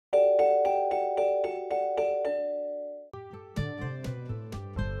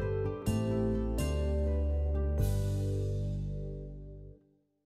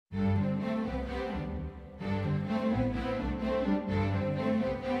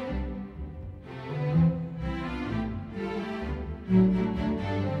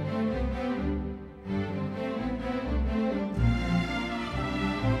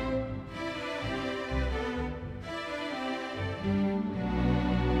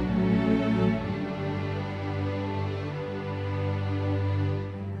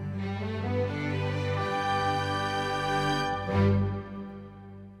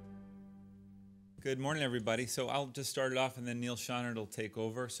Good morning, everybody. So I'll just start it off, and then Neil Shonnard will take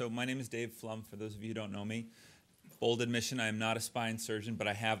over. So my name is Dave Flum, for those of you who don't know me. Bold admission, I am not a spine surgeon, but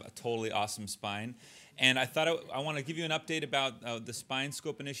I have a totally awesome spine. And I thought I want to give you an update about the Spine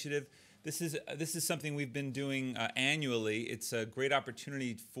Scope initiative. This is something we've been doing annually. It's a great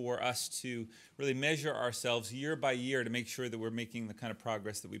opportunity for us to really measure ourselves year by year to make sure that we're making the kind of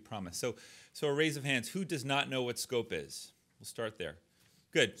progress that we promise. So a raise of hands, who does not know what SCOAP is? We'll start there.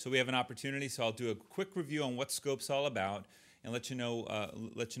 Good. So we have an opportunity. So I'll do a quick review on what SCOAP's all about and let you know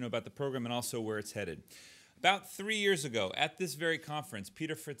about the program and also where it's headed. About 3 years ago, at this very conference,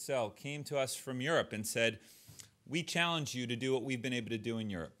 Peter Fritzel came to us from Europe and said, "We challenge you to do what we've been able to do in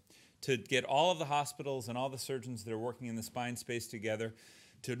Europe, to get all of the hospitals and all the surgeons that are working in the spine space together,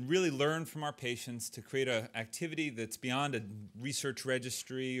 to really learn from our patients, to create an activity that's beyond a research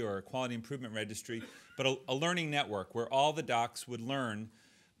registry or a quality improvement registry, but a learning network where all the docs would learn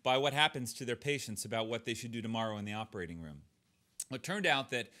by what happens to their patients about what they should do tomorrow in the operating room." It turned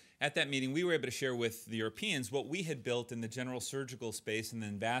out that at that meeting, we were able to share with the Europeans what we had built in the general surgical space and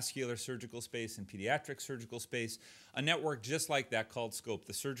then vascular surgical space and pediatric surgical space, a network just like that called SCOAP,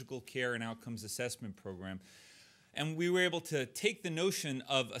 the Surgical Care and Outcomes Assessment Program. And we were able to take the notion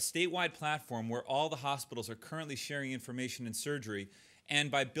of a statewide platform where all the hospitals are currently sharing information in surgery,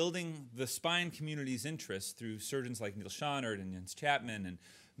 and by building the spine community's interest through surgeons like Neil Shonnard and Jens Chapman and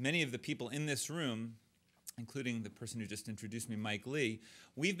many of the people in this room, including the person who just introduced me, Mike Lee,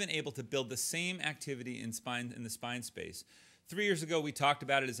 we've been able to build the same activity in the spine space. 3 years ago, we talked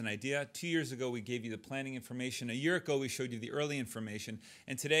about it as an idea. 2 years ago, we gave you the planning information. A year ago, we showed you the early information.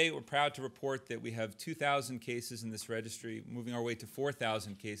 And today, we're proud to report that we have 2,000 cases in this registry, moving our way to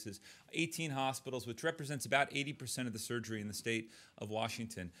 4,000 cases, 18 hospitals, which represents about 80% of the surgery in the state of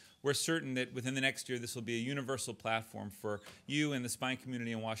Washington. We're certain that within the next year, this will be a universal platform for you and the spine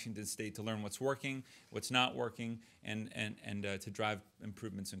community in Washington state to learn what's working, what's not working, and to drive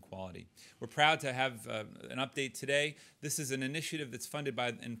improvements in quality. We're proud to have an update today. This is an initiative that's funded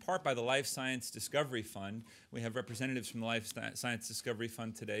in part by the Life Science Discovery Fund. We have representatives from the Life Science Discovery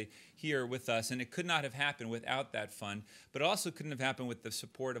Fund today here with us, and it could not have happened without that fund, but it also couldn't have happened with the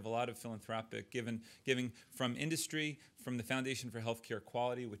support of a lot of philanthropic giving from industry, from the Foundation for Healthcare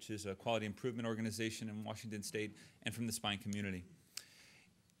Quality, which is a quality improvement organization in Washington state, and from the spine community.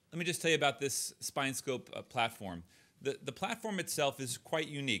 Let me just tell you about this Spine Scope platform. The platform itself is quite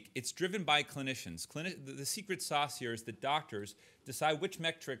unique. It's driven by clinicians. The secret sauce here is that doctors decide which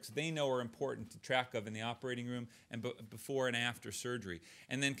metrics they know are important to track of in the operating room and before and after surgery,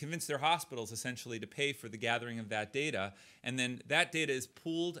 and then convince their hospitals essentially to pay for the gathering of that data, and then that data is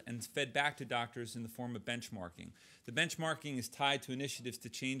pooled and fed back to doctors in the form of benchmarking. The benchmarking is tied to initiatives to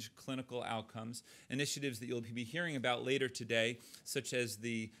change clinical outcomes, initiatives that you'll be hearing about later today, such as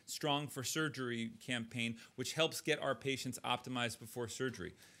the Strong for Surgery campaign, which helps get our patients optimized before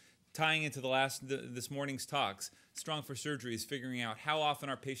surgery. Tying into this morning's talks, Strong for Surgery is figuring out how often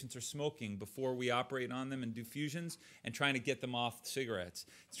our patients are smoking before we operate on them and do fusions, and trying to get them off cigarettes.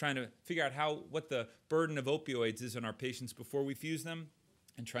 It's trying to figure out what the burden of opioids is on our patients before we fuse them,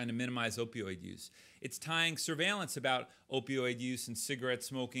 and trying to minimize opioid use. It's tying surveillance about opioid use and cigarette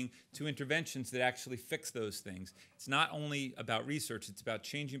smoking to interventions that actually fix those things. It's not only about research, it's about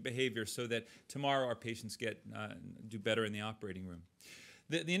changing behavior so that tomorrow our patients do better in the operating room.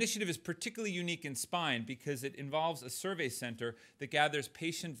 The initiative is particularly unique in spine because it involves a survey center that gathers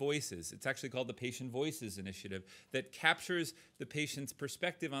patient voices. It's actually called the Patient Voices Initiative, that captures the patient's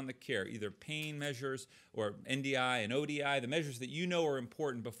perspective on the care, either pain measures or NDI and ODI, the measures that you know are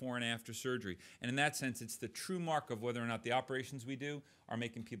important before and after surgery. And in that sense, it's the true mark of whether or not the operations we do are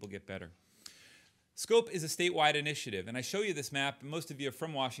making people get better. SCOAP is a statewide initiative, and I show you this map, and most of you are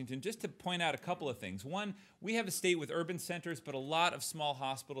from Washington, just to point out a couple of things. One, we have a state with urban centers, but a lot of small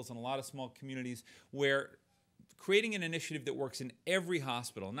hospitals and a lot of small communities where creating an initiative that works in every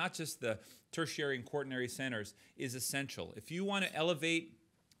hospital, not just the tertiary and quaternary centers, is essential. If you want to elevate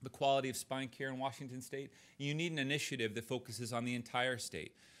the quality of spine care in Washington state, you need an initiative that focuses on the entire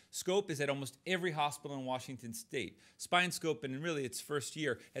state. SCOAP is at almost every hospital in Washington state. Spine Scope, in really its first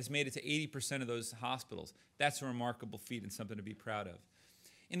year, has made it to 80% of those hospitals. That's a remarkable feat and something to be proud of.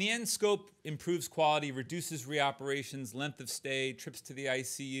 In the end, SCOAP improves quality, reduces reoperations, length of stay, trips to the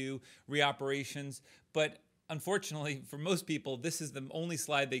ICU, reoperations, but unfortunately, for most people, this is the only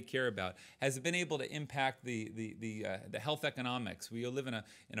slide they care about. Has it been able to impact the health economics? We live in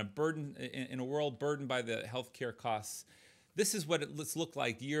a world burdened by the healthcare costs. This is what it's looked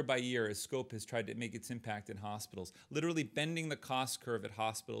like year by year as SCOAP has tried to make its impact in hospitals, literally bending the cost curve at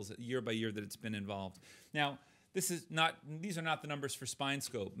hospitals year by year that it's been involved. Now, these are not the numbers for spine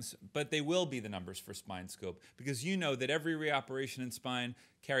scope, but they will be the numbers for spine scope, because you know that every reoperation in spine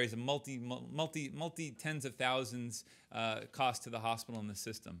carries a multi tens of thousands cost to the hospital and the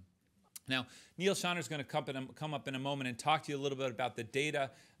system. Now, Neil Shonnard is going to come up in a moment and talk to you a little bit about the data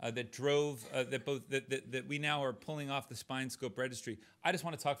that drove that we now are pulling off the spine scope registry. I just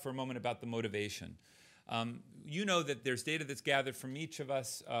want to talk for a moment about the motivation. You know that there's data that's gathered from each of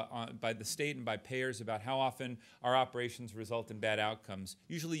us by the state and by payers about how often our operations result in bad outcomes,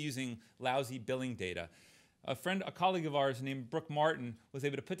 usually using lousy billing data. A colleague of ours named Brooke Martin was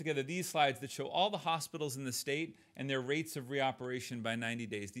able to put together these slides that show all the hospitals in the state and their rates of reoperation by 90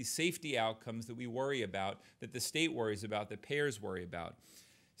 days, these safety outcomes that we worry about, that the state worries about, that payers worry about.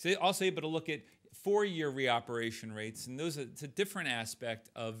 So also able to look at 4-year reoperation rates, and it's a different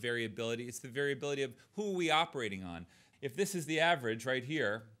aspect of variability. It's the variability of who are we operating on. If this is the average right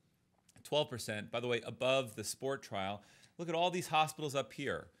here, 12%, by the way, above the SPORT trial, look at all these hospitals up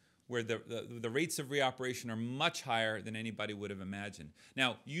here, where the rates of reoperation are much higher than anybody would have imagined.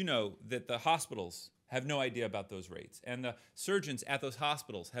 Now, you know that the hospitals have no idea about those rates, and the surgeons at those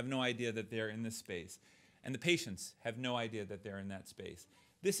hospitals have no idea that they're in this space, and the patients have no idea that they're in that space.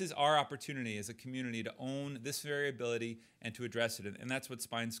 This is our opportunity as a community to own this variability and to address it, and that's what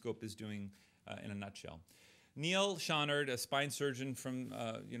Spine Scope is doing in a nutshell. Neil Shonnard, a spine surgeon from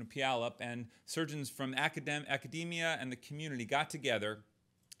Puyallup, and surgeons from academia and the community got together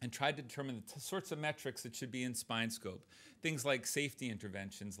and tried to determine the sorts of metrics that should be in Spine Scope. Things like safety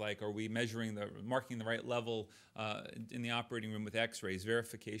interventions, like are we marking the right level in the operating room with x-rays,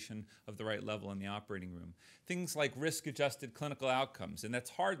 verification of the right level in the operating room. Things like risk-adjusted clinical outcomes, and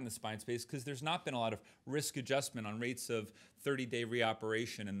that's hard in the spine space because there's not been a lot of risk adjustment on rates of 30-day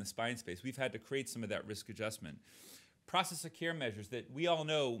reoperation in the spine space. We've had to create some of that risk adjustment. Process of care measures that we all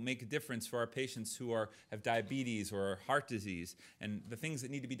know make a difference for our patients who have diabetes or heart disease, and the things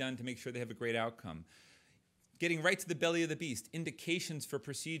that need to be done to make sure they have a great outcome. Getting right to the belly of the beast, indications for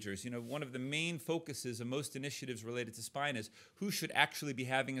procedures. One of the main focuses of most initiatives related to spine is who should actually be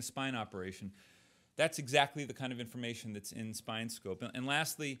having a spine operation. That's exactly the kind of information that's in Spine Scope. And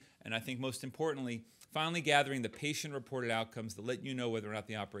lastly, and I think most importantly, finally gathering the patient-reported outcomes that let you know whether or not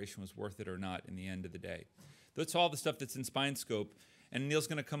the operation was worth it or not in the end of the day. That's all the stuff that's in Spine Scope. And Neil's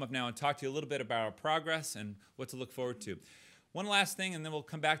going to come up now and talk to you a little bit about our progress and what to look forward to. One last thing, and then we'll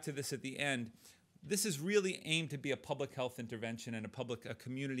come back to this at the end. This is really aimed to be a public health intervention and a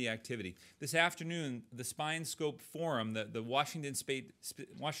community activity. This afternoon, the Spine Scope Forum, the Washington State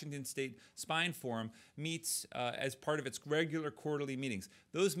Spine Forum, meets as part of its regular quarterly meetings.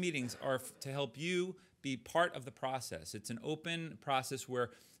 Those meetings are to help you be part of the process. It's an open process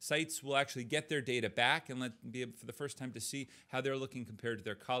where sites will actually get their data back and be able for the first time to see how they're looking compared to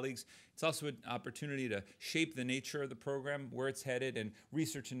their colleagues. It's also an opportunity to shape the nature of the program, where it's headed, and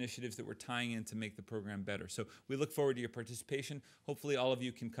research initiatives that we're tying in to make the program better. So we look forward to your participation. Hopefully all of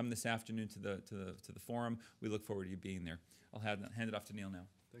you can come this afternoon to the forum. We look forward to you being there. I'll hand it off to Neil now.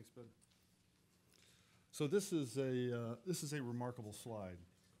 Thanks, Ben. So this is a remarkable slide.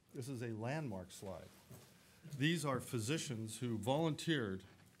 This is a landmark slide. These are physicians who volunteered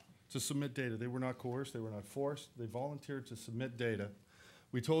to submit data. They were not coerced, they were not forced. They volunteered to submit data.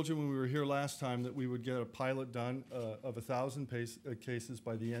 We told you when we were here last time that we would get a pilot done of 1,000 cases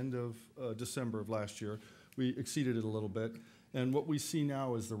by the end of December of last year. We exceeded it a little bit. And what we see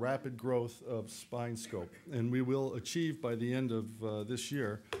now is the rapid growth of Spine Scope. And we will achieve by the end of this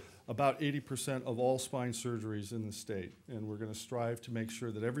year about 80% of all spine surgeries in the state. And we're going to strive to make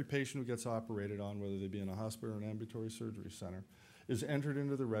sure that every patient who gets operated on, whether they be in a hospital or an ambulatory surgery center, is entered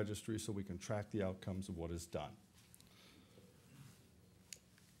into the registry so we can track the outcomes of what is done.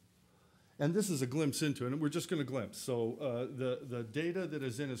 And this is a glimpse into it, and we're just going to glimpse. So the data that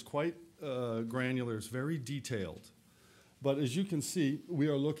is in is quite granular. It's very detailed. But as you can see, we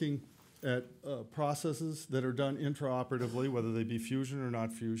are looking at processes that are done intraoperatively, whether they be fusion or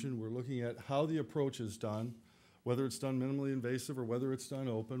not fusion. We're looking at how the approach is done, whether it's done minimally invasive or whether it's done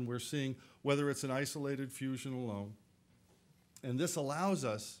open. We're seeing whether it's an isolated fusion alone. And this allows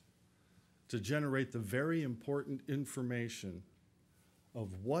us to generate the very important information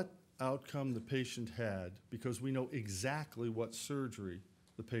of what outcome the patient had, because we know exactly what surgery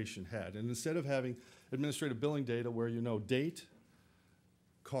the patient had. And instead of having administrative billing data where you know date,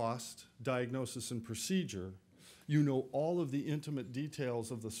 cost, diagnosis, and procedure, you know all of the intimate details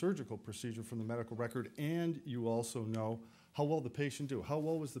of the surgical procedure from the medical record, and you also know how well the patient do. How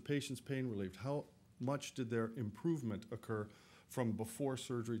well was the patient's pain relieved? How much did their improvement occur from before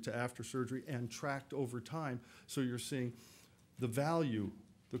surgery to after surgery, and tracked over time, so you're seeing the value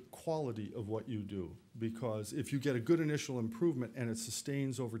the quality of what you do. Because if you get a good initial improvement and it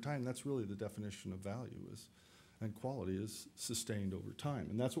sustains over time, that's really the definition of value and quality is sustained over time.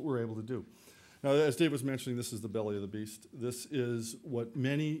 And that's what we're able to do. Now, as Dave was mentioning, this is the belly of the beast. This is what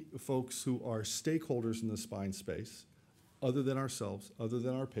many folks who are stakeholders in the spine space, other than ourselves, other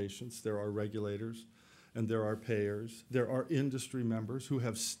than our patients, there are regulators and there are payers, there are industry members who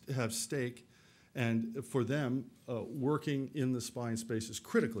have stake, and for them, working in the spine space is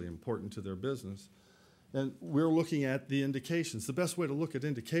critically important to their business. And we're looking at the indications. The best way to look at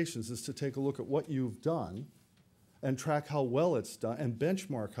indications is to take a look at what you've done and track how well it's done and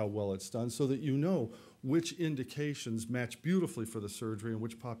benchmark how well it's done so that you know which indications match beautifully for the surgery and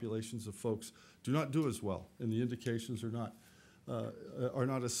which populations of folks do not do as well and the indications are not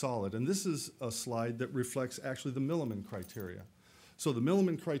as solid. And this is a slide that reflects actually the Milliman criteria. So the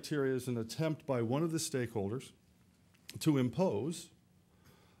Milliman criteria is an attempt by one of the stakeholders to impose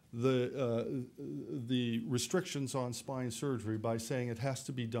the restrictions on spine surgery by saying it has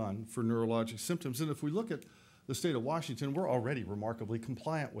to be done for neurologic symptoms. And if we look at the state of Washington, we're already remarkably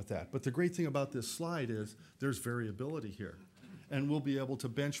compliant with that. But the great thing about this slide is there's variability here. And we'll be able to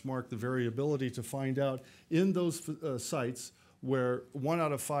benchmark the variability to find out in those sites where 1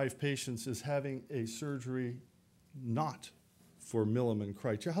 out of 5 patients is having a surgery not for Milliman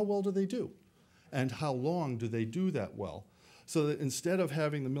criteria, how well do they do? And how long do they do that well? So that instead of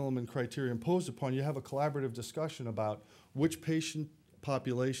having the Milliman criteria imposed upon you, have a collaborative discussion about which patient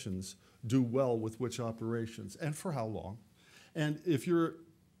populations do well with which operations and for how long. And if you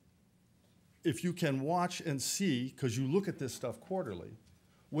can watch and see, because you look at this stuff quarterly,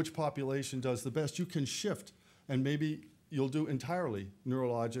 which population does the best, you can shift and maybe you'll do entirely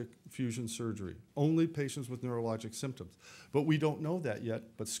neurologic fusion surgery, only patients with neurologic symptoms. But we don't know that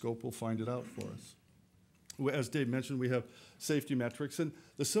yet, but SCOAP will find it out for us. As Dave mentioned, we have safety metrics, and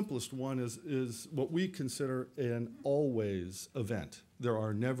the simplest one is what we consider an always event. There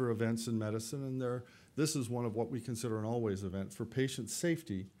are never events in medicine, and this is one of what we consider an always event. For patient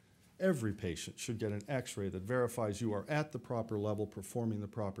safety, every patient should get an x-ray that verifies you are at the proper level performing the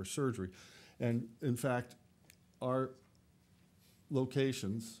proper surgery. And in fact, our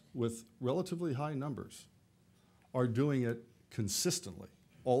locations with relatively high numbers are doing it consistently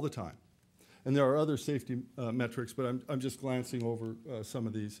all the time. And there are other safety metrics, but I'm just glancing over some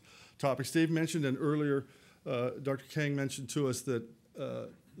of these topics. Dave mentioned, and earlier Dr. Kang mentioned to us that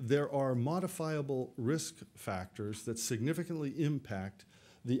there are modifiable risk factors that significantly impact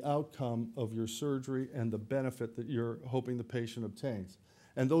the outcome of your surgery and the benefit that you're hoping the patient obtains.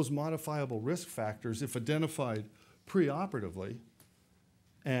 And those modifiable risk factors, if identified preoperatively,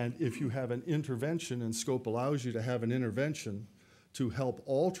 and if you have an intervention, and SCOAP allows you to have an intervention to help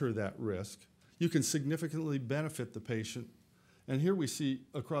alter that risk, you can significantly benefit the patient. And here we see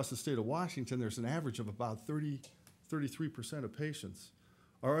across the state of Washington, there's an average of about 33% of patients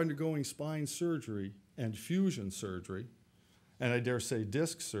are undergoing spine surgery and fusion surgery, and I dare say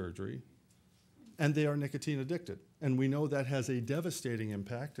disc surgery, and they are nicotine addicted. And we know that has a devastating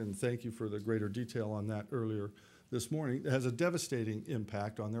impact, and thank you for the greater detail on that earlier this morning. It has a devastating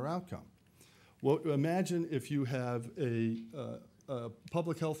impact on their outcome. Well, imagine if you have a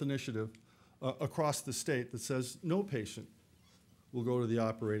public health initiative across the state that says no patient will go to the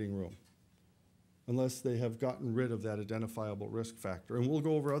operating room unless they have gotten rid of that identifiable risk factor. And we'll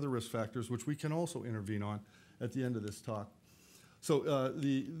go over other risk factors, which we can also intervene on at the end of this talk. So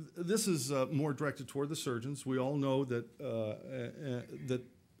this is more directed toward the surgeons. We all know that, that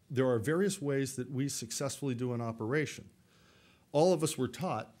there are various ways that we successfully do an operation. All of us were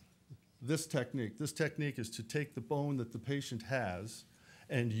taught this technique. This technique is to take the bone that the patient has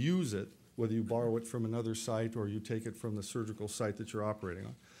and use it, whether you borrow it from another site or you take it from the surgical site that you're operating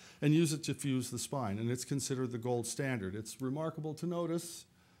on, and use it to fuse the spine. And it's considered the gold standard. It's remarkable to notice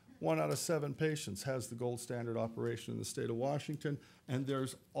 1 out of 7 patients has the gold standard operation in the state of Washington, and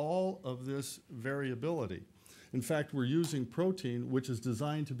there's all of this variability. In fact, we're using protein, which is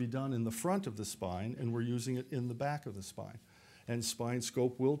designed to be done in the front of the spine, and we're using it in the back of the spine. And Spine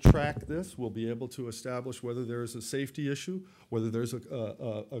SCOAP will track this. We'll be able to establish whether there is a safety issue, whether there's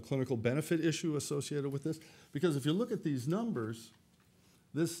a clinical benefit issue associated with this. Because if you look at these numbers,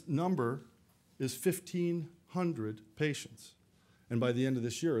 this number is 1,500 patients. And by the end of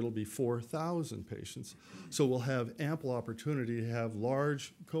this year, it'll be 4,000 patients. So we'll have ample opportunity to have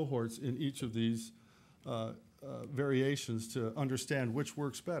large cohorts in each of these variations to understand which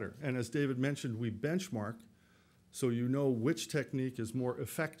works better. And as David mentioned, we benchmark so you know which technique is more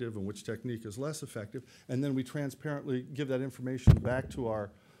effective and which technique is less effective. And then we transparently give that information back to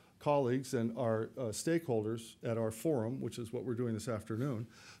our colleagues and our stakeholders at our forum, which is what we're doing this afternoon,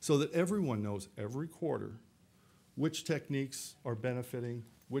 so that everyone knows every quarter which techniques are benefiting,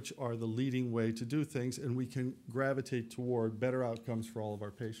 which are the leading way to do things, and we can gravitate toward better outcomes for all of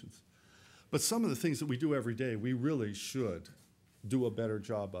our patients. But some of the things that we do every day, we really should do a better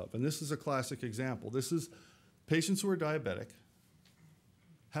job of. And this is a classic example. This is patients who are diabetic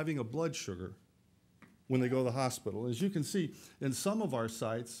having a blood sugar when they go to the hospital. As you can see, in some of our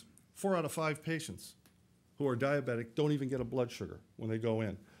sites, 4 out of 5 patients who are diabetic don't even get a blood sugar when they go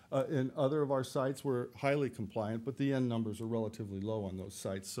in. In other of our sites, we're highly compliant, but the N numbers are relatively low on those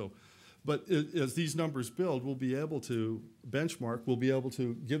sites. So, but as these numbers build, we'll be able to benchmark, we'll be able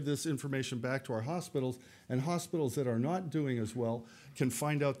to give this information back to our hospitals, and hospitals that are not doing as well can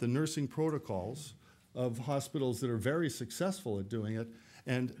find out the nursing protocols of hospitals that are very successful at doing it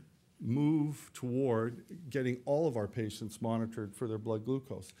and move toward getting all of our patients monitored for their blood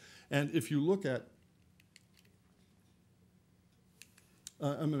glucose. And if you look at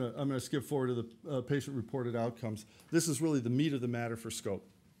I'm gonna skip forward to the patient-reported outcomes. This is really the meat of the matter for SCOAP.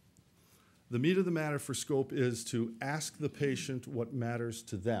 The meat of the matter for SCOAP is to ask the patient what matters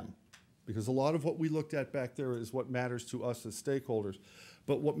to them, because a lot of what we looked at back there is what matters to us as stakeholders.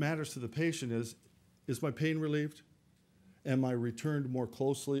 But what matters to the patient is my pain relieved? Am I returned more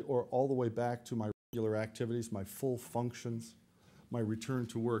closely or all the way back to my regular activities, my full functions, my return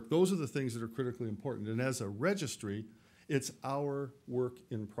to work? Those are the things that are critically important. And as a registry, it's our work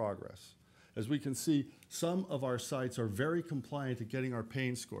in progress. As we can see, some of our sites are very compliant at getting our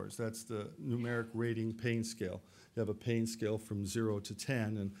pain scores. That's the numeric rating pain scale. You have a pain scale from 0 to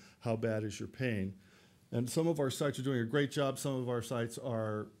 10, and how bad is your pain? And some of our sites are doing a great job. Some of our sites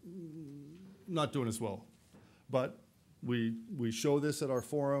are not doing as well. But we show this at our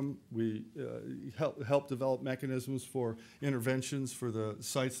forum. We help develop mechanisms for interventions for the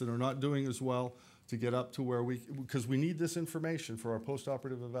sites that are not doing as well, to get up to where because we need this information for our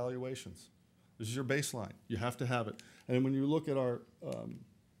post-operative evaluations. This is your baseline. You have to have it. And when you look at our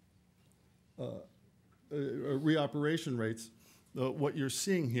reoperation rates, what you're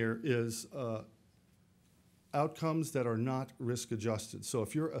seeing here is outcomes that are not risk adjusted. So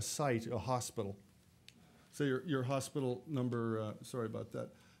if you're a site, a hospital, say your hospital number, sorry about that,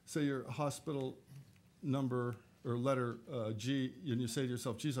 say your hospital number or letter G, and you say to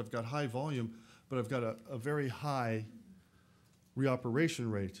yourself, geez, I've got high volume, but I've got a very high reoperation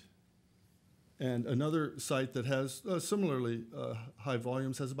rate. And another site that has similarly high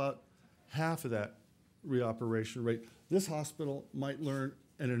volumes has about half of that reoperation rate. This hospital might learn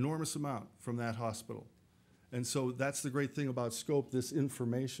an enormous amount from that hospital. And so that's the great thing about SCOAP. This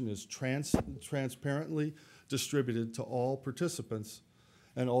information is transparently distributed to all participants.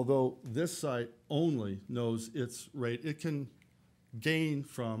 And although this site only knows its rate, it can gain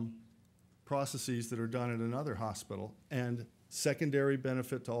from processes that are done at another hospital, and secondary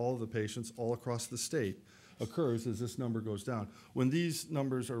benefit to all of the patients all across the state occurs as this number goes down. When these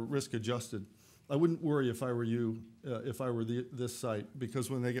numbers are risk adjusted, I wouldn't worry if I were you, if I were this site, because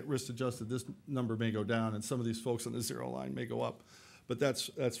when they get risk adjusted, this number may go down and some of these folks on the zero line may go up. But that's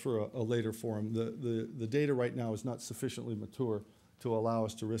for a later forum. The data right now is not sufficiently mature to allow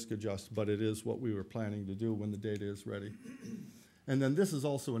us to risk adjust, but it is what we were planning to do when the data is ready. And then this is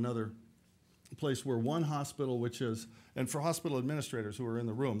also another place where one hospital, which is, and for hospital administrators who are in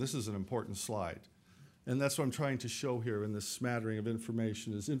the room, this is an important slide. And that's what I'm trying to show here in this smattering of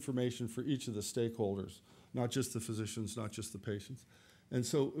information, is information for each of the stakeholders, not just the physicians, not just the patients. And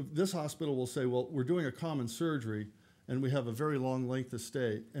so this hospital will say, well, we're doing a common surgery, and we have a very long length of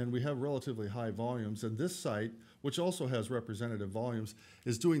stay, and we have relatively high volumes. And this site, which also has representative volumes,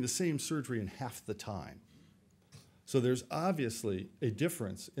 is doing the same surgery in half the time. So there's obviously a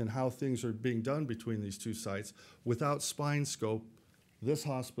difference in how things are being done between these two sites. Without spine scope, this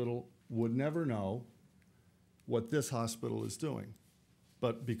hospital would never know what this hospital is doing.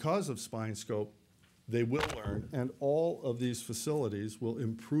 But because of spine scope, they will learn, and all of these facilities will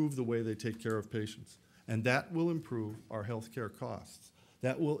improve the way they take care of patients. And that will improve our healthcare costs.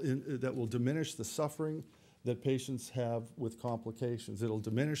 That will diminish the suffering that patients have with complications. It'll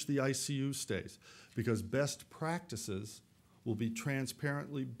diminish the ICU stays, because best practices will be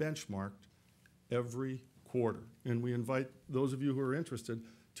transparently benchmarked every quarter. And we invite those of you who are interested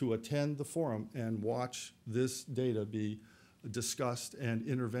to attend the forum and watch this data be discussed and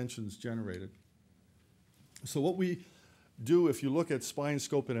interventions generated. So what we do, if you look at spine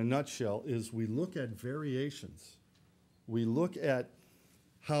scope in a nutshell, is we look at variations. We look at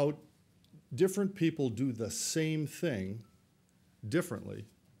how different people do the same thing differently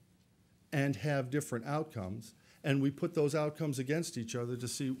and have different outcomes, And we put those outcomes against each other to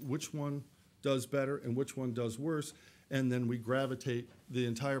see which one does better and which one does worse. And then we gravitate the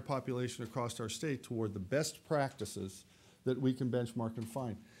entire population across our state toward the best practices that we can benchmark and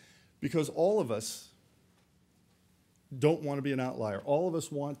find. Because all of us don't want to be an outlier. All of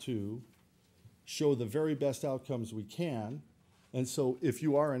us want to show the very best outcomes we can. And so if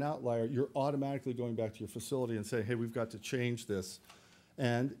you are an outlier, you're automatically going back to your facility and saying, hey, we've got to change this.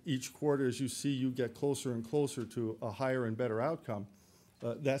 And each quarter, as you see, you get closer and closer to a higher and better outcome.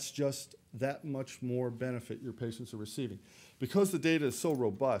 That's just that much more benefit your patients are receiving. Because the data is so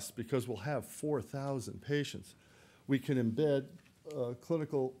robust, because we'll have 4,000 patients, we can embed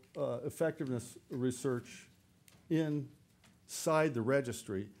clinical effectiveness research inside the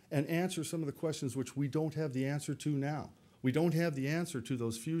registry and answer some of the questions which we don't have the answer to now. We don't have the answer to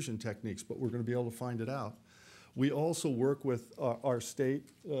those fusion techniques, but we're going to be able to find it out. We also work with our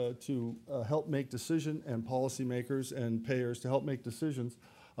state to help make decisions, and policymakers and payers to help make decisions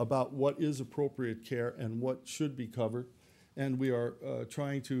about what is appropriate care and what should be covered. And we are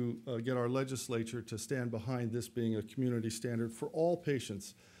trying to get our legislature to stand behind this being a community standard for all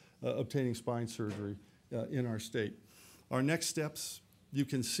patients obtaining spine surgery in our state. Our next steps, you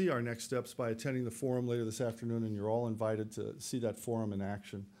can see our next steps by attending the forum later this afternoon, and you're all invited to see that forum in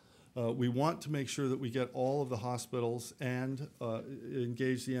action. We want to make sure that we get all of the hospitals and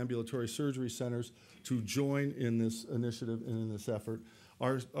engage the ambulatory surgery centers to join in this initiative and in this effort.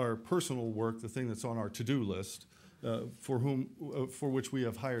 Our personal work, the thing that's on our to-do list, for which we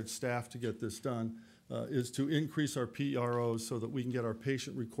have hired staff to get this done, is to increase our PROs so that we can get our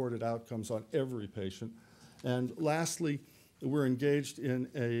patient-recorded outcomes on every patient. And lastly, we're engaged in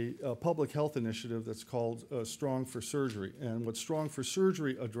a public health initiative that's called Strong for Surgery. And what Strong for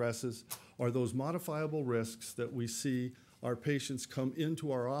Surgery addresses are those modifiable risks that we see our patients come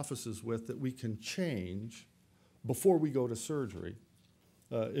into our offices with that we can change before we go to surgery,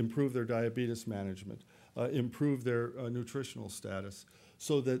 improve their diabetes management, improve their nutritional status,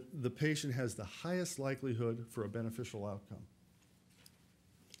 so that the patient has the highest likelihood for a beneficial outcome.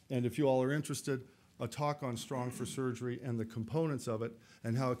 And if you all are interested, a talk on Strong for Surgery and the components of it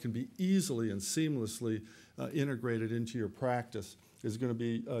and how it can be easily and seamlessly integrated into your practice is going to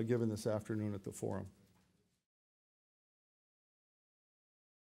be given this afternoon at the forum.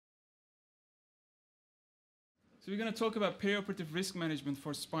 So we're going to talk about perioperative risk management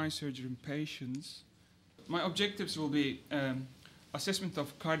for spine surgery in patients. My objectives will be assessment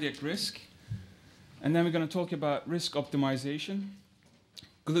of cardiac risk, and then we're going to talk about risk optimization,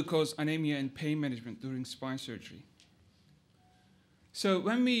 glucose, anemia, and pain management during spine surgery. So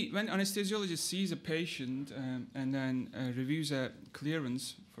when anesthesiologist sees a patient and then reviews a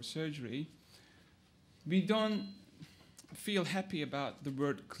clearance for surgery, we don't feel happy about the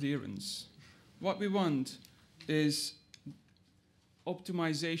word clearance. What we want is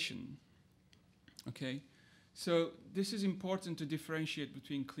optimization. Okay? So this is important to differentiate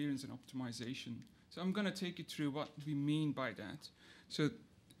between clearance and optimization. So I'm going to take you through what we mean by that. So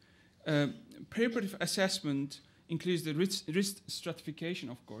perioperative assessment includes the risk stratification,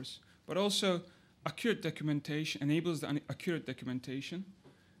 of course, but also accurate documentation, enables the accurate documentation,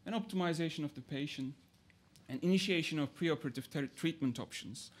 and optimization of the patient, and initiation of preoperative treatment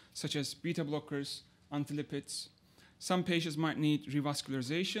options, such as beta blockers, antilipids. Some patients might need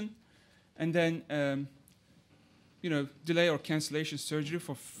revascularization, and then delay or cancellation surgery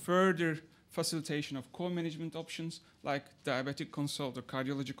for further facilitation of co-management options like diabetic consult or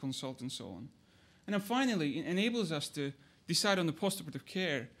cardiology consult and so on. And then finally, it enables us to decide on the post-operative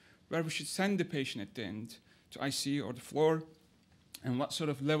care where we should send the patient at the end, to ICU or the floor, and what sort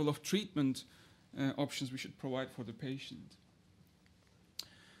of level of treatment options we should provide for the patient.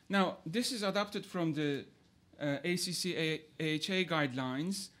 Now, this is adapted from the ACC/AHA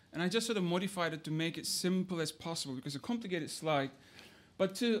guidelines, and I just sort of modified it to make it simple as possible because it's a complicated slide,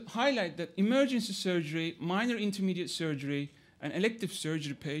 but to highlight that emergency surgery, minor intermediate surgery, and elective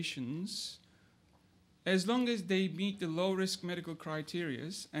surgery patients, as long as they meet the low-risk medical criteria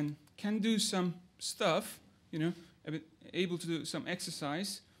and can do some stuff, able to do some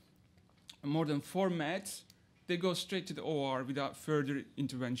exercise, more than 4 meds, they go straight to the OR without further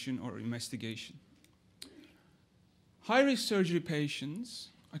intervention or investigation. High-risk surgery patients,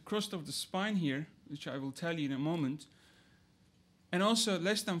 I crossed off the spine here, which I will tell you in a moment, and also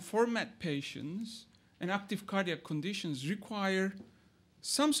less than 4 med patients and active cardiac conditions require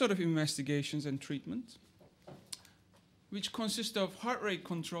some sort of investigations and treatment, which consist of heart rate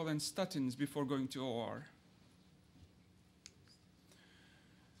control and statins before going to OR.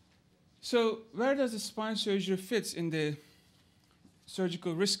 So where does the spine surgery fit in the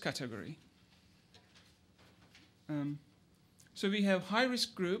surgical risk category? So we have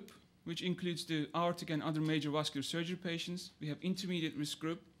high-risk group, which includes the aortic and other major vascular surgery patients. We have intermediate risk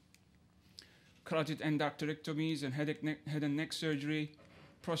group, carotid endarterectomies and head and neck surgery,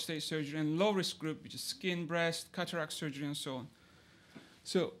 prostate surgery, and low-risk group, which is skin, breast, cataract surgery, and so on.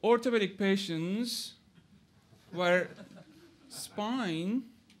 So orthopedic patients were spine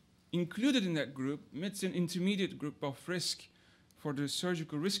included in that group, it's an intermediate group of risk for the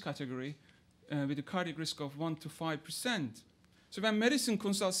surgical risk category with a cardiac risk of 1 to 5%. So when medicine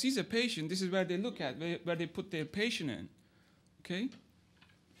consult sees a patient, this is where they look at, where they put their patient in. Okay?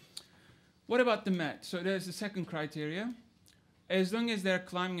 What about the MET? So there's the second criteria. As long as they're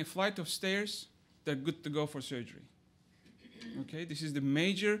climbing a flight of stairs, they're good to go for surgery. Okay? This is the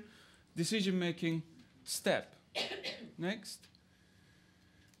major decision-making step. Next.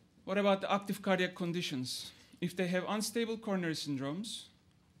 What about the active cardiac conditions? If they have unstable coronary syndromes,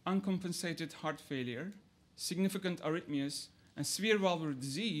 uncompensated heart failure, significant arrhythmias, and severe valvular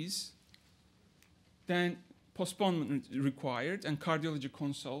disease, then postponement is required and cardiology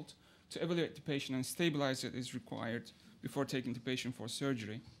consult to evaluate the patient and stabilize it is required before taking the patient for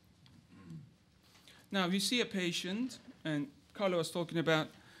surgery. Now, we see a patient, and Carlo was talking about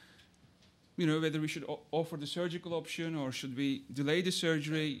whether we should offer the surgical option or should we delay the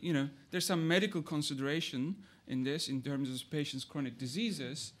surgery. There's some medical consideration in this in terms of patient's chronic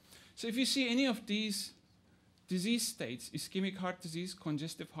diseases. So if you see any of these disease states, ischemic heart disease,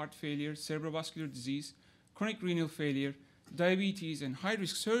 congestive heart failure, cerebrovascular disease, chronic renal failure, diabetes, and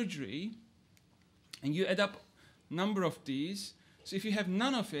high-risk surgery, and you add up number of these, so if you have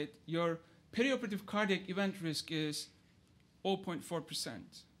none of it, your perioperative cardiac event risk is 0.4%.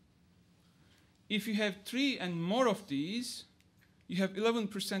 If you have 3 and more of these, you have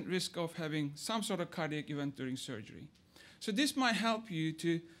 11% risk of having some sort of cardiac event during surgery. So this might help you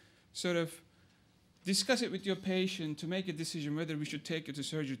to sort of discuss it with your patient to make a decision whether we should take you to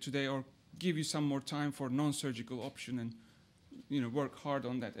surgery today or give you some more time for non-surgical option and work hard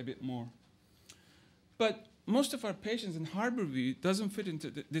on that a bit more. But most of our patients in Harborview doesn't fit into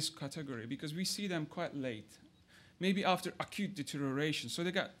this category because we see them quite late, maybe after acute deterioration. So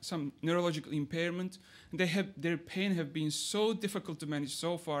they got some neurological impairment, and their pain have been so difficult to manage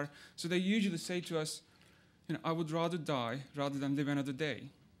so far, so they usually say to us, I would rather die rather than live another day.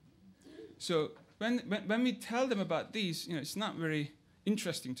 So when we tell them about these, it's not very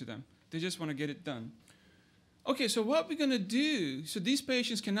interesting to them. They just want to get it done. Okay, so what we're going to do, so these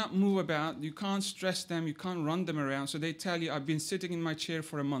patients cannot move about, you can't stress them, you can't run them around, so they tell you, I've been sitting in my chair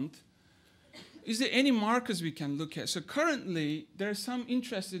for a month. Is there any markers we can look at? So currently, there's some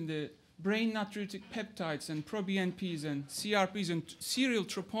interest in the brain natriuretic peptides and proBNPs and CRPs and serial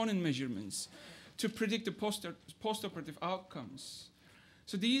troponin measurements to predict the post-operative outcomes.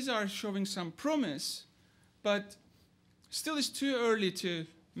 So these are showing some promise, but still it's too early to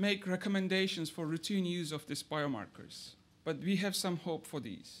make recommendations for routine use of these biomarkers. But we have some hope for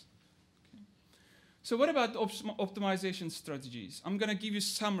these. Okay. So what about optimization strategies? I'm going to give you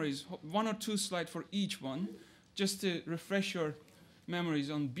summaries, 1 or 2 slides for each one, just to refresh your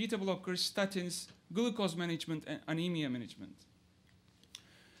memories on beta blockers, statins, glucose management, and anemia management.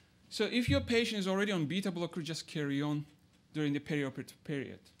 So if your patient is already on beta blocker, just carry on during the perioperative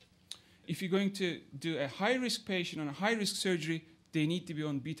period. If you're going to do a high-risk patient on a high-risk surgery, they need to be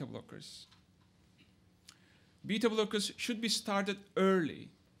on beta blockers. Beta blockers should be started early,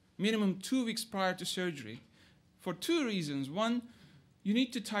 minimum 2 weeks prior to surgery, for 2 reasons. One, you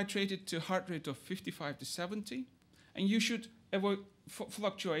need to titrate it to a heart rate of 55 to 70, and you should avoid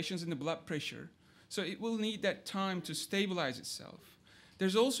fluctuations in the blood pressure. So it will need that time to stabilize itself.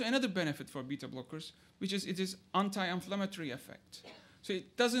 There's also another benefit for beta blockers, which is it is anti-inflammatory effect. So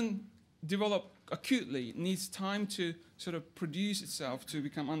it doesn't develop acutely. It needs time to sort of produce itself to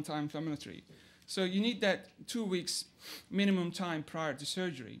become anti-inflammatory. So you need that 2 weeks minimum time prior to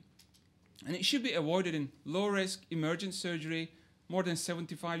surgery. And it should be avoided in low-risk emergent surgery, more than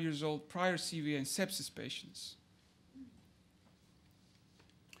 75 years old, prior CVA and sepsis patients.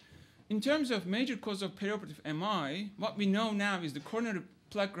 In terms of major cause of perioperative MI, what we know now is the coronary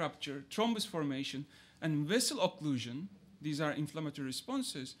plaque rupture, thrombus formation, and vessel occlusion, these are inflammatory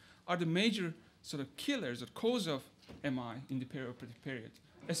responses, are the major sort of killers or cause of MI in the perioperative period,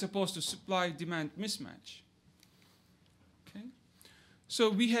 as opposed to supply-demand mismatch. Okay? So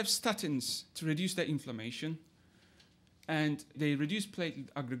we have statins to reduce the inflammation, and they reduce platelet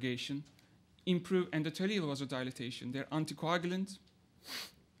aggregation, improve endothelial vasodilatation. They're anticoagulant,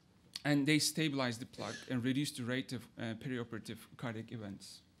 and they stabilize the plaque and reduce the rate of perioperative cardiac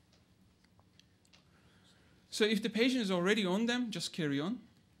events. So if the patient is already on them, just carry on.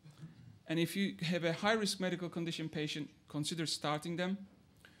 And if you have a high-risk medical condition patient, consider starting them.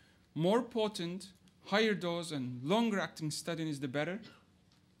 More potent, higher dose, and longer-acting statins is the better.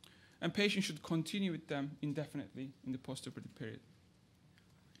 And patients should continue with them indefinitely in the postoperative period.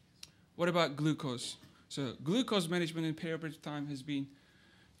 What about glucose? So glucose management in perioperative time has been,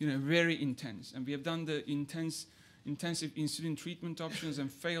 very intense. And we have done the intensive insulin treatment options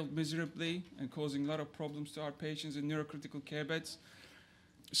and failed miserably and causing a lot of problems to our patients in neurocritical care beds.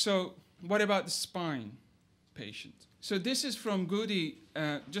 So what about the spine patient? So this is from Goody,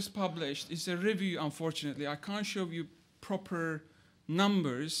 just published. It's a review, unfortunately. I can't show you proper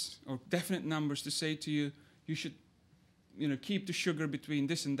numbers or definite numbers to say to you, you should keep the sugar between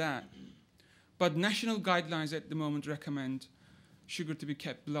this and that. But national guidelines at the moment recommend sugar to be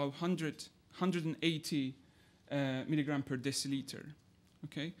kept below 180 milligram per deciliter.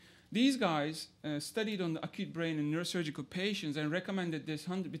 Okay? These guys studied on the acute brain and neurosurgical patients and recommended this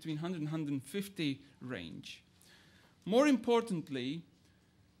between 100 and 150 range. More importantly,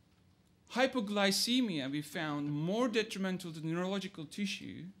 hypoglycemia we found more detrimental to the neurological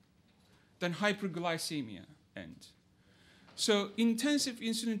tissue than hyperglycemia end. So intensive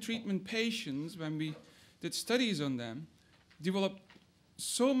insulin treatment patients, when we did studies on them, developed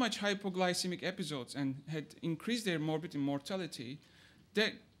so much hypoglycemic episodes and had increased their morbidity and mortality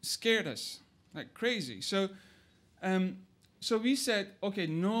that scared us like crazy. So we said, okay,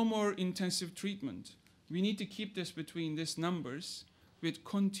 no more intensive treatment. We need to keep this between these numbers with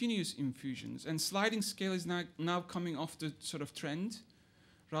continuous infusions. And sliding scale is now coming off the sort of trend.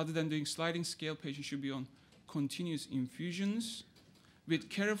 Rather than doing sliding scale, patients should be on continuous infusions with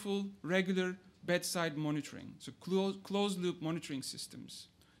careful, regular bedside monitoring. So closed loop monitoring systems.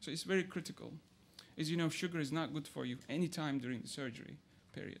 So it's very critical. As you know, sugar is not good for you any time during the surgery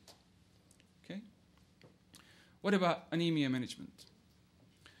period. Okay? What about anemia management?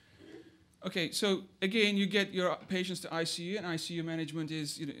 Okay, so again, you get your patients to ICU, and ICU management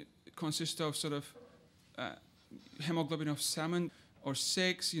is consists of sort of hemoglobin of 7 or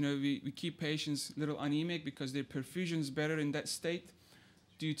 6. We keep patients a little anemic because their perfusion is better in that state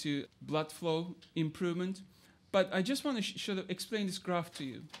due to blood flow improvement. But I just want to explain this graph to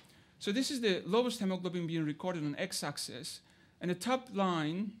you. So this is the lowest hemoglobin being recorded on x-axis, and the top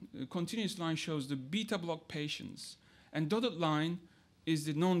line, the continuous line, shows the beta block patients, and dotted line is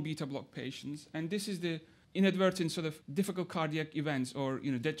the non-beta block patients, and this is the inadvertent sort of difficult cardiac events or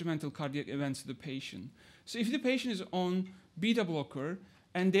detrimental cardiac events to the patient. So if the patient is on beta blocker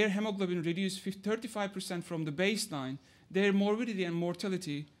and their hemoglobin reduced 35% from the baseline, their morbidity and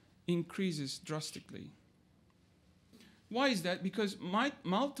mortality increases drastically. Why is that? Because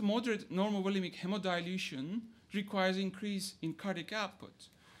mild to moderate normovolemic hemodilution requires increase in cardiac output.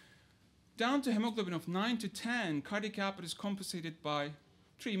 Down to hemoglobin of 9 to 10, cardiac output is compensated by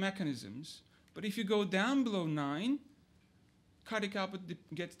 3 mechanisms. But if you go down below 9, cardiac output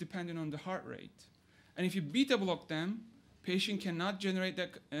gets dependent on the heart rate. And if you beta block them, patient cannot generate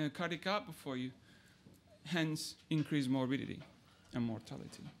that cardiac output for you, hence increased morbidity and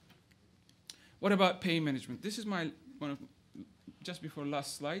mortality. What about pain management? This is my just before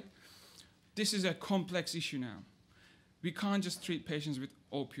last slide. This is a complex issue now. We can't just treat patients with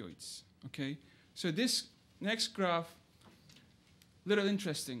opioids. Okay, so this next graph, little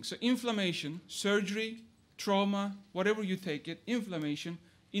interesting. So inflammation, surgery, trauma, whatever you take it, inflammation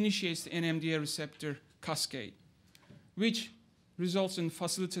initiates the NMDA receptor cascade, which results in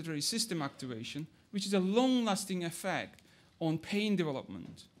facilitatory system activation, which is a long-lasting effect on pain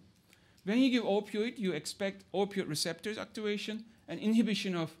development. When you give opioid, you expect opioid receptors activation and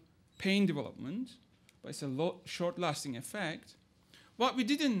inhibition of pain development, but it's a short-lasting effect. What we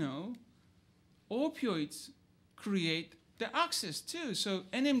didn't know, opioids create the access too. So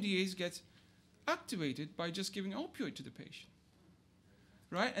NMDAs get activated by just giving opioid to the patient,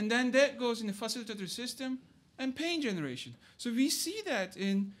 right? And then that goes in the facilitatory system and pain generation. So we see that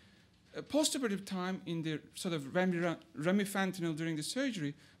in postoperative time in the sort of remifentanil during the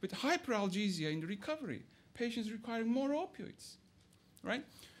surgery with hyperalgesia in the recovery. Patients requiring more opioids, right?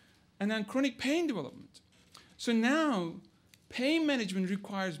 And then chronic pain development. So now pain management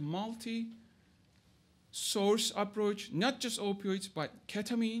requires multi-source approach, not just opioids, but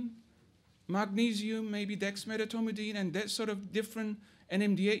ketamine, magnesium, maybe dexmedetomidine, and that sort of different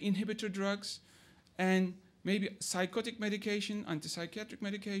NMDA inhibitor drugs, and maybe psychotic medication, antipsychiatric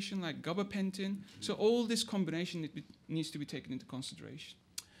medication like gabapentin. So all this combination needs to be taken into consideration.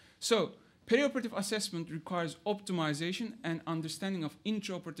 So perioperative assessment requires optimization and understanding of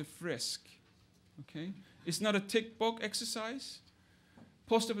intraoperative risk. Okay? It's not a tick box exercise.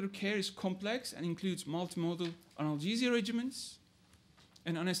 Postoperative care is complex and includes multimodal analgesia regimens,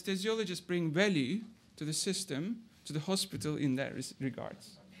 and anesthesiologists bring value to the system, to the hospital in that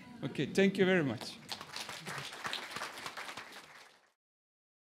regards. Okay, thank you very much.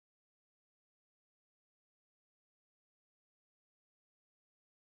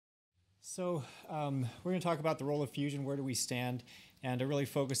 So we're going to talk about the role of fusion, where do we stand, and to really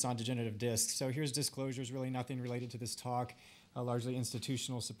focus on degenerative discs. So here's disclosures, really nothing related to this talk, largely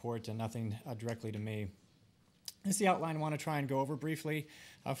institutional support and nothing directly to me. This is the outline I want to try and go over briefly.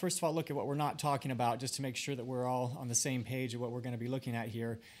 First of all, look at what we're not talking about, just to make sure that we're all on the same page of what we're going to be looking at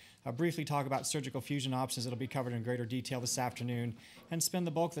here. Briefly talk about surgical fusion options that will be covered in greater detail this afternoon, and spend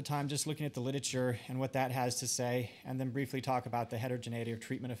the bulk of the time just looking at the literature and what that has to say, and then briefly talk about the heterogeneity of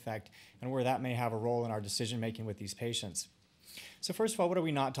treatment effect and where that may have a role in our decision making with these patients. So first of all, what are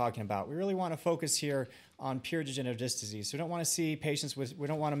we not talking about? We really want to focus here on pure degenerative disc disease. So we don't want to see patients with, we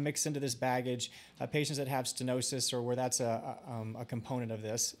don't want to mix into this baggage patients that have stenosis or where that's a component of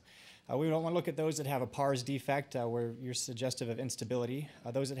this. We don't want to look at those that have a pars defect where you're suggestive of instability.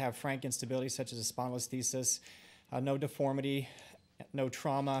 Those that have frank instability such as a spondylolisthesis, no deformity, no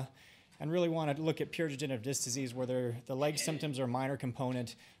trauma, and really want to look at pure degenerative disc disease where the leg symptoms are a minor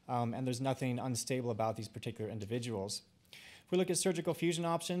component and there's nothing unstable about these particular individuals. If we look at surgical fusion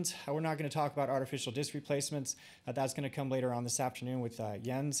options, we're not going to talk about artificial disc replacements. That's going to come later on this afternoon with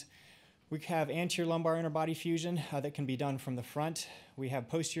Jens. We have anterior lumbar interbody fusion that can be done from the front. We have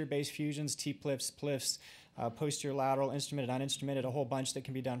posterior base fusions, T-PLIFs, PLIFs, posterior lateral, instrumented, uninstrumented, a whole bunch that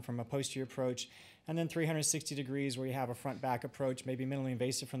can be done from a posterior approach. And then 360 degrees where you have a front-back approach, maybe minimally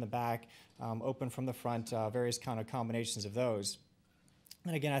invasive from the back, open from the front, various kind of combinations of those.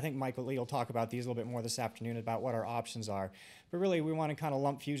 And again, I think Michael Lee will talk about these a little bit more this afternoon about what our options are. But really, we want to kind of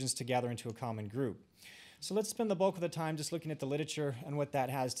lump fusions together into a common group. So let's spend the bulk of the time just looking at the literature and what that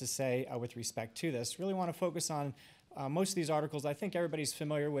has to say with respect to this. Really want to focus on most of these articles I think everybody's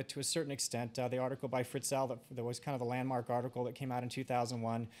familiar with to a certain extent. The article by Fritzell that was kind of the landmark article that came out in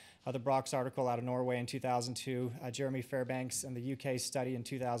 2001, the Brox article out of Norway in 2002, Jeremy Fairbanks and the UK study in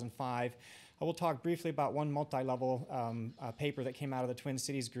 2005. We'll talk briefly about one multi-level paper that came out of the Twin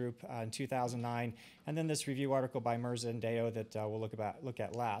Cities group in 2009, and then this review article by Mirza and Deo that we'll look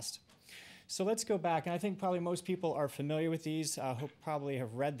at last. So let's go back, and I think probably most people are familiar with these, probably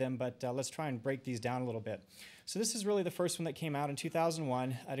have read them, but let's try and break these down a little bit. So this is really the first one that came out in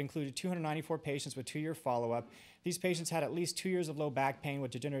 2001. It included 294 patients with 2-year follow-up. These patients had at least 2 years of low back pain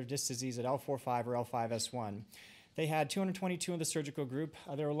with degenerative disc disease at L4-5 or L5-S1. They had 222 in the surgical group.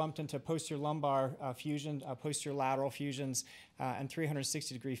 They were lumped into posterior lumbar fusion, posterior lateral fusions, and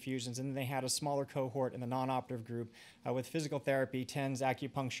 360-degree fusions. And then they had a smaller cohort in the non-operative group with physical therapy, TENS,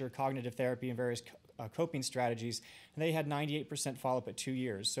 acupuncture, cognitive therapy, and various coping strategies. And they had 98% follow-up at 2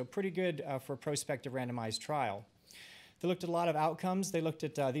 years. So pretty good for a prospective randomized trial. They looked at a lot of outcomes. They looked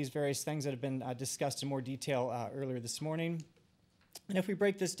at these various things that have been discussed in more detail earlier this morning. And if we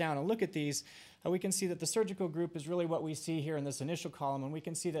break this down and look at these, we can see that the surgical group is really what we see here in this initial column, and we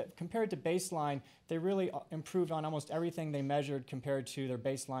can see that compared to baseline, they really improved on almost everything they measured compared to their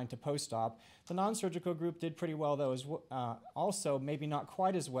baseline to post-op. The non-surgical group did pretty well, though, also maybe not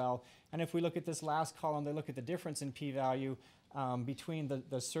quite as well. And if we look at this last column, they look at the difference in p-value between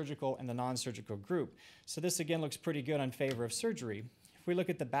the surgical and the non-surgical group. So this, again, looks pretty good in favor of surgery. If we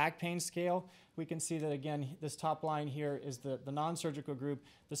look at the back pain scale, we can see that, again, this top line here is the non-surgical group.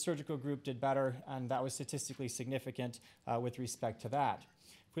 The surgical group did better, and that was statistically significant with respect to that.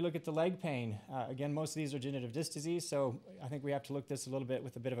 If we look at the leg pain, again, most of these are degenerative disc disease, so I think we have to look this a little bit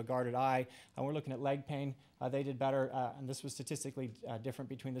with a bit of a guarded eye. We're looking at leg pain. They did better, and this was statistically different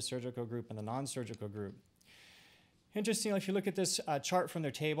between the surgical group and the non-surgical group. Interestingly, if you look at this chart from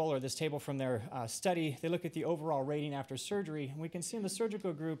their table or this table from their study, they look at the overall rating after surgery. And we can see in the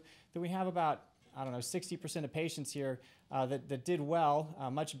surgical group that we have about, 60% of patients here that did well,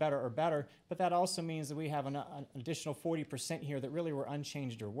 much better or better. But that also means that we have an additional 40% here that really were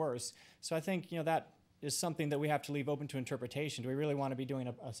unchanged or worse. So I think, that is something that we have to leave open to interpretation. Do we really want to be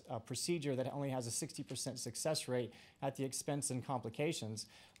doing a procedure that only has a 60% success rate at the expense and complications?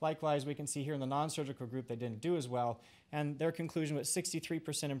 Likewise, we can see here in the non-surgical group they didn't do as well, and their conclusion was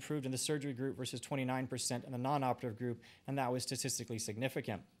 63% improved in the surgery group versus 29% in the non-operative group, and that was statistically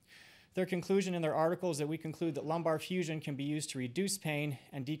significant. Their conclusion in their article is that we conclude that lumbar fusion can be used to reduce pain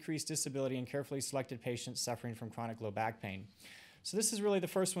and decrease disability in carefully selected patients suffering from chronic low back pain. So this is really the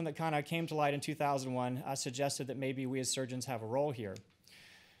first one that kind of came to light in 2001, suggested that maybe we as surgeons have a role here.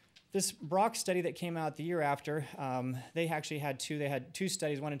 This Brock study that came out the year after, they actually had two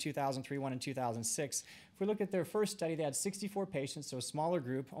studies, one in 2003, one in 2006. If we look at their first study, they had 64 patients, so a smaller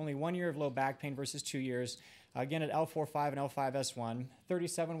group, only 1 year of low back pain versus 2 years. Again, at L4-5 and L5-S1,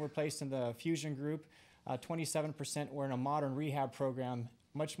 37 were placed in the fusion group, 27% were in a modern rehab program,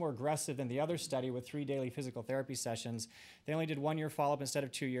 much more aggressive than the other study with 3 daily physical therapy sessions. They only did 1-year follow-up instead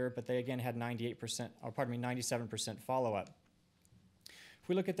of 2-year, but they again had 97% follow-up. If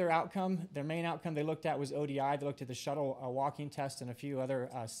we look at their outcome, their main outcome they looked at was ODI. They looked at the shuttle walking test and a few other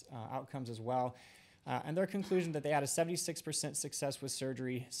outcomes as well. And their conclusion that they had a 76% success with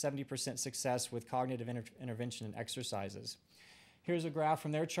surgery, 70% success with cognitive intervention and exercises. Here's a graph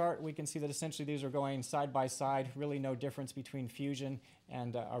from their chart. We can see that essentially these are going side by side, really no difference between fusion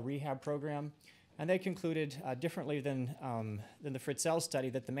and a rehab program. And they concluded differently than the Fritzell study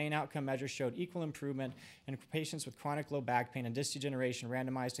that the main outcome measure showed equal improvement in patients with chronic low back pain and disc degeneration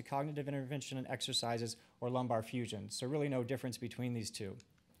randomized to cognitive intervention and exercises or lumbar fusion. So really no difference between these two.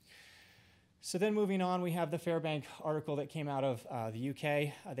 So then moving on, we have the Fairbank article that came out of the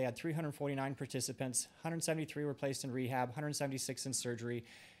UK. They had 349 participants, 173 were placed in rehab, 176 in surgery.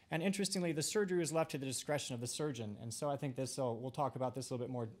 And interestingly, the surgery was left to the discretion of the surgeon. And so I think we'll talk about this a little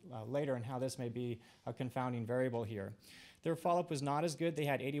bit more later and how this may be a confounding variable here. Their follow-up was not as good. They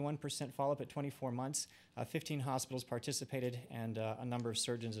had 81% follow-up at 24 months. 15 hospitals participated and a number of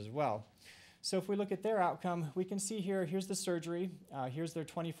surgeons as well. So if we look at their outcome, we can see here, here's the surgery, here's their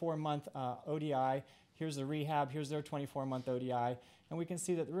 24-month ODI, here's the rehab, here's their 24-month ODI, and we can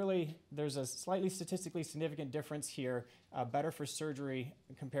see that really there's a slightly statistically significant difference here, better for surgery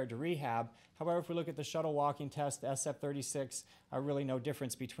compared to rehab. However, if we look at the shuttle walking test, the SF36, really no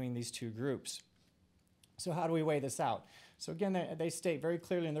difference between these two groups. So how do we weigh this out? So again, they state very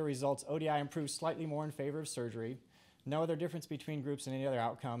clearly in their results, ODI improved slightly more in favor of surgery. No other difference between groups in any other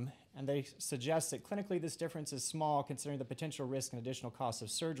outcome, and they suggest that clinically this difference is small considering the potential risk and additional costs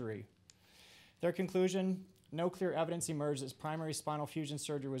of surgery. Their conclusion, no clear evidence emerged that primary spinal fusion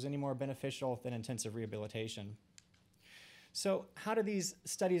surgery was any more beneficial than intensive rehabilitation. So how do these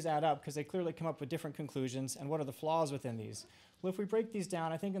studies add up? Because they clearly come up with different conclusions, and what are the flaws within these? Well, if we break these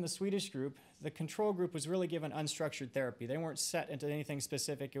down, I think in the Swedish group, the control group was really given unstructured therapy. They weren't set into anything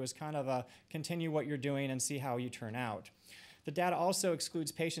specific. It was kind of a continue what you're doing and see how you turn out. The data also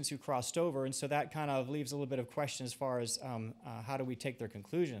excludes patients who crossed over, and so that kind of leaves a little bit of question as far as how do we take their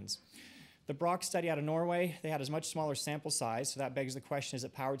conclusions. The Brock study out of Norway, they had a much smaller sample size, so that begs the question, is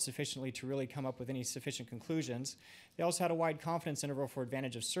it powered sufficiently to really come up with any sufficient conclusions? They also had a wide confidence interval for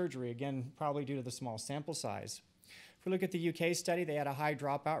advantage of surgery, again, probably due to the small sample size. If we look at the UK study, they had a high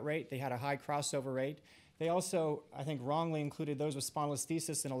dropout rate, they had a high crossover rate. They also, I think, wrongly included those with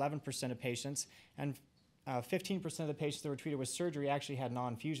spondylolisthesis in 11% of patients, and 15% of the patients that were treated with surgery actually had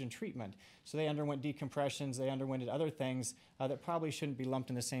non-fusion treatment. So they underwent decompressions, they underwent other things that probably shouldn't be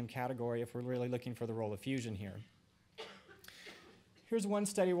lumped in the same category if we're really looking for the role of fusion here. Here's one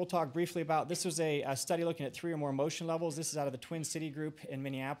study we'll talk briefly about. This was a study looking at 3 or more motion levels. This is out of the Twin City group in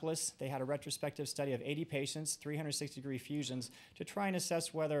Minneapolis. They had a retrospective study of 80 patients, 360-degree fusions, to try and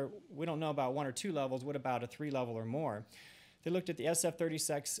assess whether, we don't know about 1 or 2 levels, what about a 3 level or more? They looked at the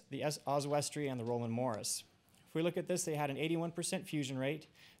SF36, the Oswestry, and the Roland Morris. If we look at this, they had an 81% fusion rate.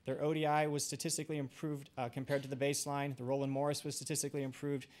 Their ODI was statistically improved compared to the baseline. The Roland Morris was statistically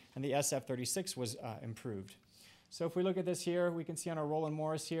improved, and the SF36 was improved. So if we look at this here, we can see on our Roland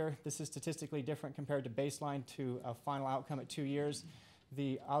Morris here, this is statistically different compared to baseline to a final outcome at 2 years.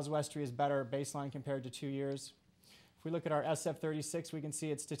 The Oswestry is better baseline compared to 2 years. If we look at our SF36, we can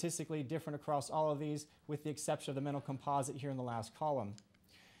see it's statistically different across all of these, with the exception of the mental composite here in the last column.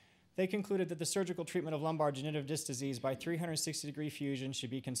 They concluded that the surgical treatment of lumbar degenerative disc disease by 360-degree fusion should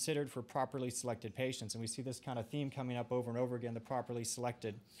be considered for properly selected patients. And we see this kind of theme coming up over and over again, the properly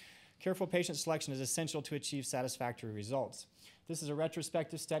selected. Careful patient selection is essential to achieve satisfactory results. This is a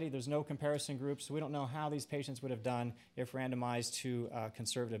retrospective study. There's no comparison group, so we don't know how these patients would have done if randomized to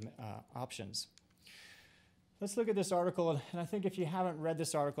conservative options. Let's look at this article, and I think if you haven't read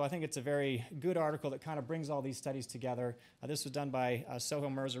this article, I think it's a very good article that kind of brings all these studies together. This was done by Sohail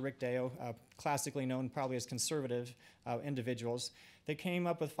Mirza, Rick Deo, classically known probably as conservative individuals. They came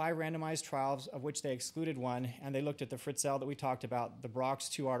up with 5 randomized trials, of which they excluded 1, and they looked at the Fritzell that we talked about, the Brock's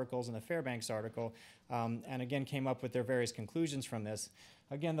 2 articles, and the Fairbanks article, and again came up with their various conclusions from this.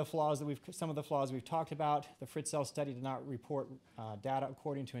 Again, some of the flaws we've talked about. The Fritzell study did not report data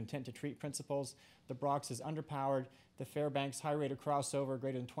according to intent to treat principles. The Brock's is underpowered. The Fairbanks high rate of crossover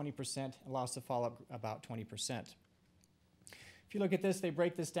greater than 20%, and loss of follow-up about 20%. If you look at this, they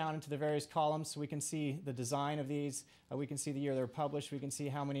break this down into the various columns so we can see the design of these. We can see the year they were published. We can see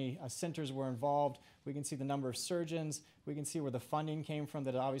how many centers were involved. We can see the number of surgeons. We can see where the funding came from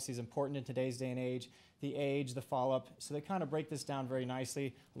that obviously is important in today's day and age, the age, the follow-up. So they kind of break this down very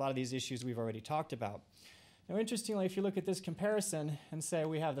nicely. A lot of these issues we've already talked about. Now, interestingly, if you look at this comparison and say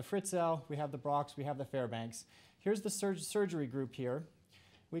we have the Fritzell, we have the Brox, we have the Fairbanks, here's the surgery group here.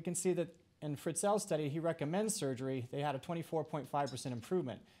 We can see that in Fritzell's study, he recommends surgery. They had a 24.5%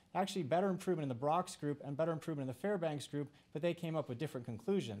 improvement. Actually, better improvement in the Brox group and better improvement in the Fairbanks group, but they came up with different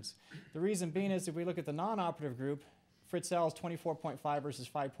conclusions. The reason being is if we look at the non-operative group, Fritzell's 24.5 versus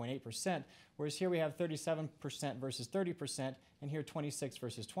 5.8%, whereas here we have 37% versus 30%, and here 26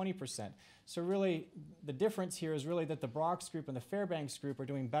 versus 20%. So really, the difference here is really that the Brox group and the Fairbanks group are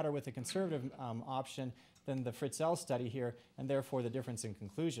doing better with the conservative option than the Fritzell study here, and therefore the difference in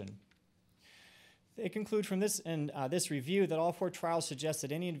conclusion. They conclude from this review that all 4 trials suggest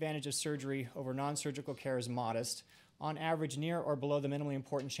that any advantage of surgery over non-surgical care is modest, on average near or below the minimally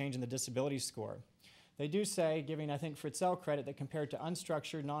important change in the disability score. They do say, giving, I think, Fritzell credit, that compared to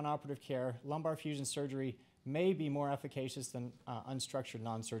unstructured non-operative care, lumbar fusion surgery may be more efficacious than unstructured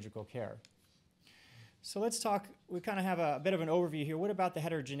non-surgical care. So let's talk, we kind of have a bit of an overview here. What about the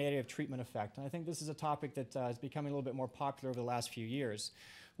heterogeneity of treatment effect? And I think this is a topic that is becoming a little bit more popular over the last few years.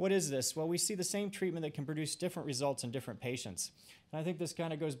 What is this? Well, we see the same treatment that can produce different results in different patients. And I think this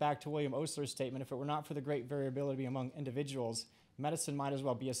kind of goes back to William Osler's statement, if it were not for the great variability among individuals, medicine might as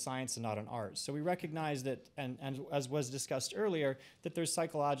well be a science and not an art. So we recognize that, and as was discussed earlier, that there's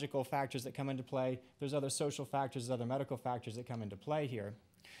psychological factors that come into play, there's other social factors, there's other medical factors that come into play here.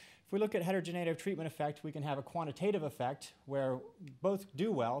 If we look at heterogeneity of treatment effect, we can have a quantitative effect where both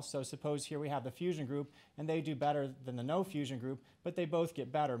do well. So suppose here we have the fusion group and they do better than the no fusion group, but they both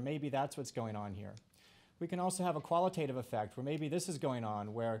get better. Maybe that's what's going on here. We can also have a qualitative effect where maybe this is going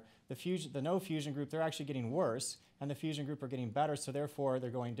on where the no fusion group, they're actually getting worse and the fusion group are getting better, so therefore they're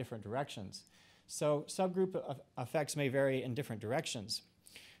going different directions. So subgroup effects may vary in different directions.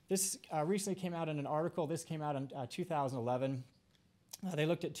 This recently came out in an article. This came out in 2011. They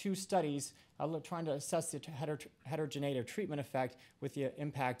looked at 2 studies trying to assess the heterogeneity of treatment effect with the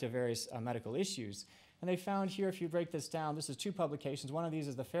impact of various medical issues. And they found here, if you break this down, this is 2 publications. One of these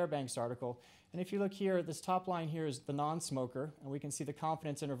is the Fairbanks article. And if you look here, this top line here is the non-smoker, and we can see the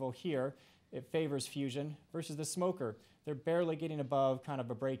confidence interval here. It favors fusion versus the smoker. They're barely getting above kind of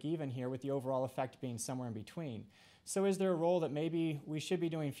a break even here with the overall effect being somewhere in between. So is there a role that maybe we should be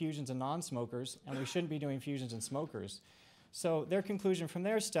doing fusions in non-smokers and we shouldn't be doing fusions in smokers? So their conclusion from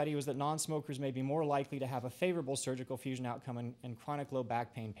their study was that non-smokers may be more likely to have a favorable surgical fusion outcome in chronic low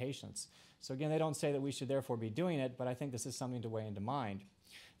back pain patients. So again, they don't say that we should therefore be doing it, but I think this is something to weigh into mind.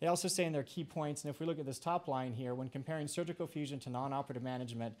 They also say in their key points, and if we look at this top line here, when comparing surgical fusion to non-operative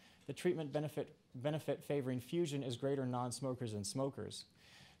management, the treatment benefit favoring fusion is greater in non-smokers than smokers.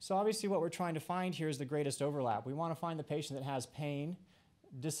 So obviously what we're trying to find here is the greatest overlap. We want to find the patient that has pain,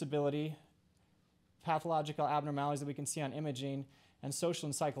 disability, pathological abnormalities that we can see on imaging, and social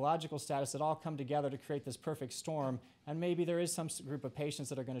and psychological status that all come together to create this perfect storm, and maybe there is some group of patients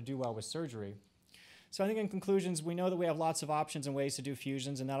that are going to do well with surgery. So I think in conclusions, we know that we have lots of options and ways to do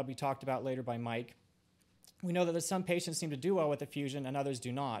fusions, and that'll be talked about later by Mike. We know that some patients seem to do well with the fusion and others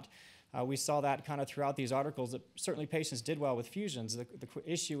do not. We saw that kind of throughout these articles that certainly patients did well with fusions. The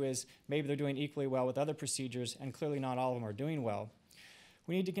issue is maybe they're doing equally well with other procedures, and clearly not all of them are doing well.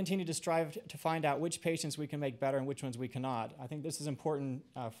 We need to continue to strive to find out which patients we can make better and which ones we cannot. I think this is important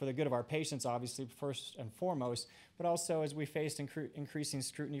for the good of our patients, obviously, first and foremost, but also as we face increasing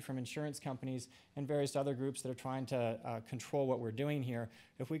scrutiny from insurance companies and various other groups that are trying to control what we're doing here.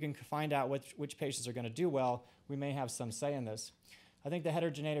 If we can find out which patients are going to do well, we may have some say in this. I think the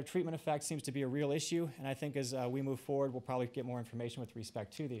heterogeneity of treatment effect seems to be a real issue, and I think as we move forward, we'll probably get more information with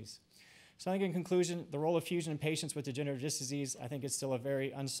respect to these. So I think in conclusion, the role of fusion in patients with degenerative disc disease, I think it's still a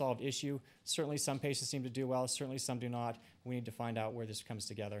very unsolved issue. Certainly some patients seem to do well, certainly some do not. We need to find out where this comes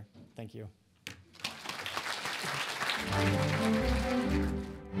together. Thank you.